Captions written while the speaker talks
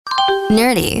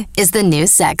Nerdy is the new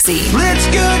sexy. It's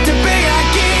good to be a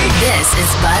geek. This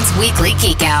is Bud's Weekly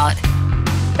Geek Out.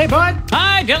 Hey, Bud.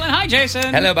 Hi, Dylan. Hi,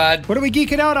 Jason. Hello, Bud. What are we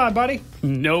geeking out on, buddy?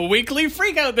 No weekly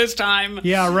freakout this time.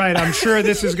 Yeah, right. I'm sure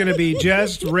this is going to be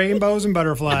just rainbows and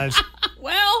butterflies.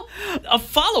 Well, a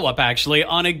follow-up, actually,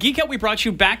 on a Geek Out we brought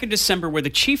you back in December where the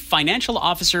chief financial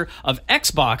officer of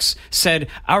Xbox said,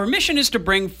 our mission is to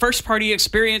bring first-party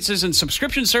experiences and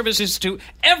subscription services to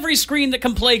every screen that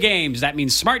can play games. That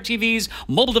means smart TVs,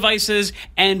 mobile devices,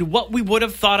 and what we would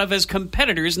have thought of as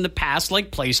competitors in the past like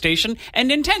PlayStation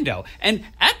and Nintendo. And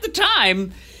at the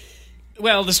time...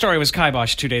 Well, the story was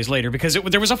kiboshed 2 days later because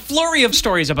there was a flurry of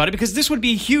stories about it because this would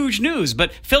be huge news.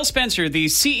 But Phil Spencer, the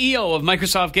CEO of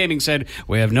Microsoft Gaming, said,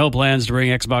 we have no plans to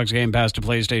bring Xbox Game Pass to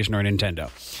PlayStation or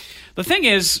Nintendo. The thing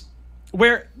is,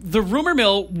 where the rumor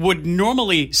mill would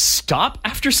normally stop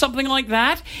after something like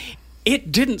that,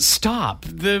 it didn't stop.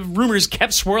 The rumors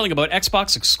kept swirling about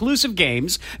Xbox exclusive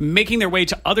games making their way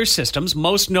to other systems,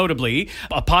 most notably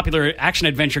a popular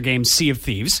action-adventure game, Sea of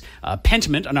Thieves,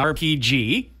 Pentiment, an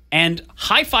RPG, and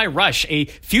Hi-Fi Rush, a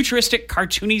futuristic,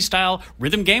 cartoony-style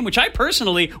rhythm game, which I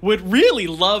personally would really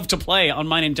love to play on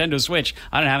my Nintendo Switch.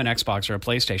 I don't have an Xbox or a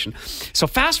PlayStation. So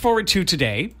fast forward to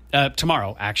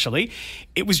tomorrow, actually.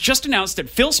 It was just announced that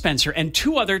Phil Spencer and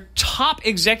two other top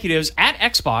executives at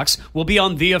Xbox will be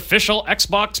on the official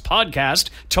Xbox podcast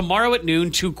tomorrow at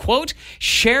noon to, quote,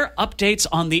 share updates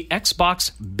on the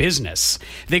Xbox business.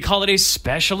 They call it a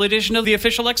special edition of the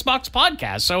official Xbox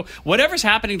podcast. So whatever's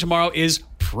happening tomorrow is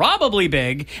probably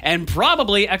big and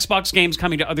probably Xbox games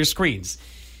coming to other screens.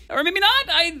 Or maybe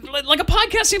not. Like a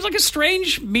podcast seems like a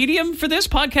strange medium for this.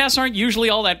 Podcasts aren't usually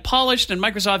all that polished, and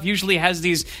Microsoft usually has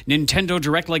these Nintendo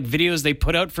Direct-like videos they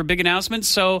put out for big announcements.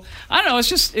 So, I don't know.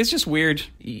 It's just weird.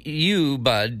 You,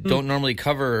 Bud, don't normally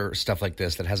cover stuff like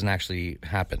this that hasn't actually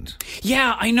happened.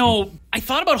 Yeah, I know. I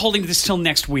thought about holding this till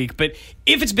next week, but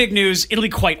if it's big news, it'll be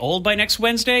quite old by next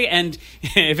Wednesday, and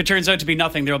if it turns out to be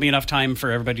nothing, there'll be enough time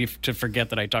for everybody to forget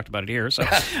that I talked about it here. So,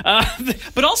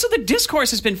 but also the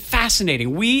discourse has been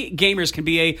fascinating. We gamers can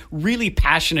be a really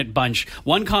passionate bunch.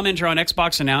 One commenter on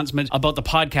Xbox announcement about the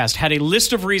podcast had a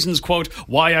list of reasons, quote,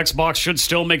 why Xbox should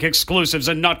still make exclusives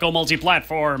and not go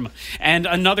multi-platform. And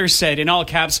another said, in all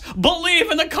caps,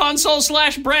 believe in the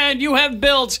console/brand you have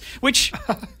built, which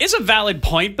is a valid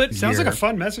point, but... Sounds like a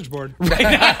fun message board. Right?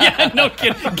 Yeah, no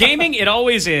kidding. Gaming, it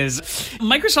always is.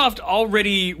 Microsoft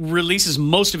already releases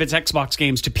most of its Xbox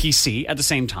games to PC at the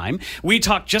same time. We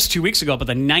talked just 2 weeks ago about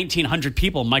the 1,900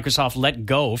 people Microsoft let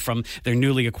go from their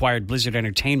newly acquired Blizzard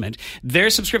Entertainment. Their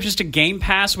subscriptions to Game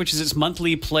Pass, which is its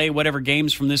monthly play whatever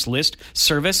games from this list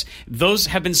service, those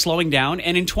have been slowing down.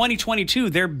 And in 2022,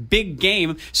 their big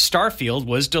game, Starfield,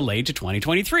 was delayed to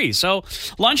 2023. So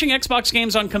launching Xbox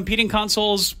games on competing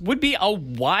consoles would be a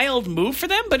wild move for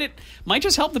them, but it might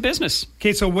just help the business.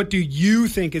 Okay, so what do you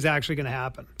think is actually going to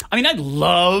happen? I mean, I'd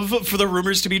love for the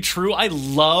rumors to be true. I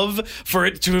love for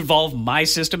it to involve my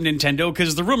system, Nintendo,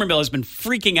 because the rumor mill has been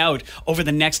freaking out over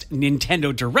the next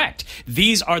Nintendo Direct.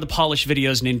 These are the polished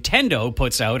videos Nintendo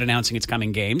puts out announcing its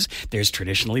coming games. There's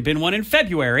traditionally been one in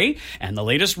February, and the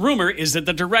latest rumor is that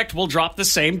the Direct will drop the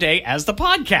same day as the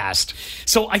podcast.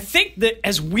 So I think that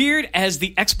as weird as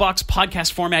the Xbox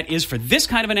podcast format is for this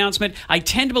kind of announcement, I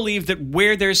tend to believe that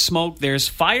where there's smoke, there's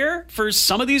fire for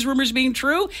some of these rumors being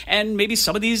true, and maybe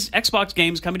some of these Xbox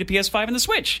games coming to PS5 and the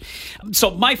Switch.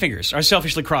 So my fingers are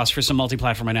selfishly crossed for some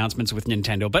multi-platform announcements with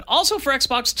Nintendo, but also for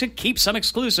Xbox to keep some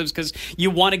exclusives because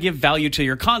you want to give value to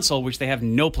your console, which they have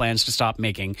no plans to stop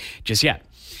making just yet.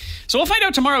 So we'll find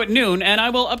out tomorrow at noon, and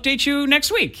I will update you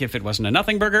next week if it wasn't a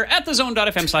nothing burger at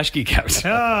thezone.fm/geekout.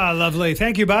 Ah, lovely.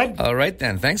 Thank you, Bud. All right,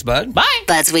 then. Thanks, Bud. Bye.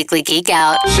 Bud's Weekly Geek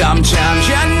Out. Sometimes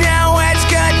you know it's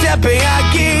good to be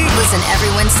a geek. Listen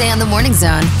every Wednesday on The Morning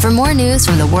Zone for more news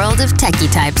from the world of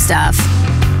techie type stuff.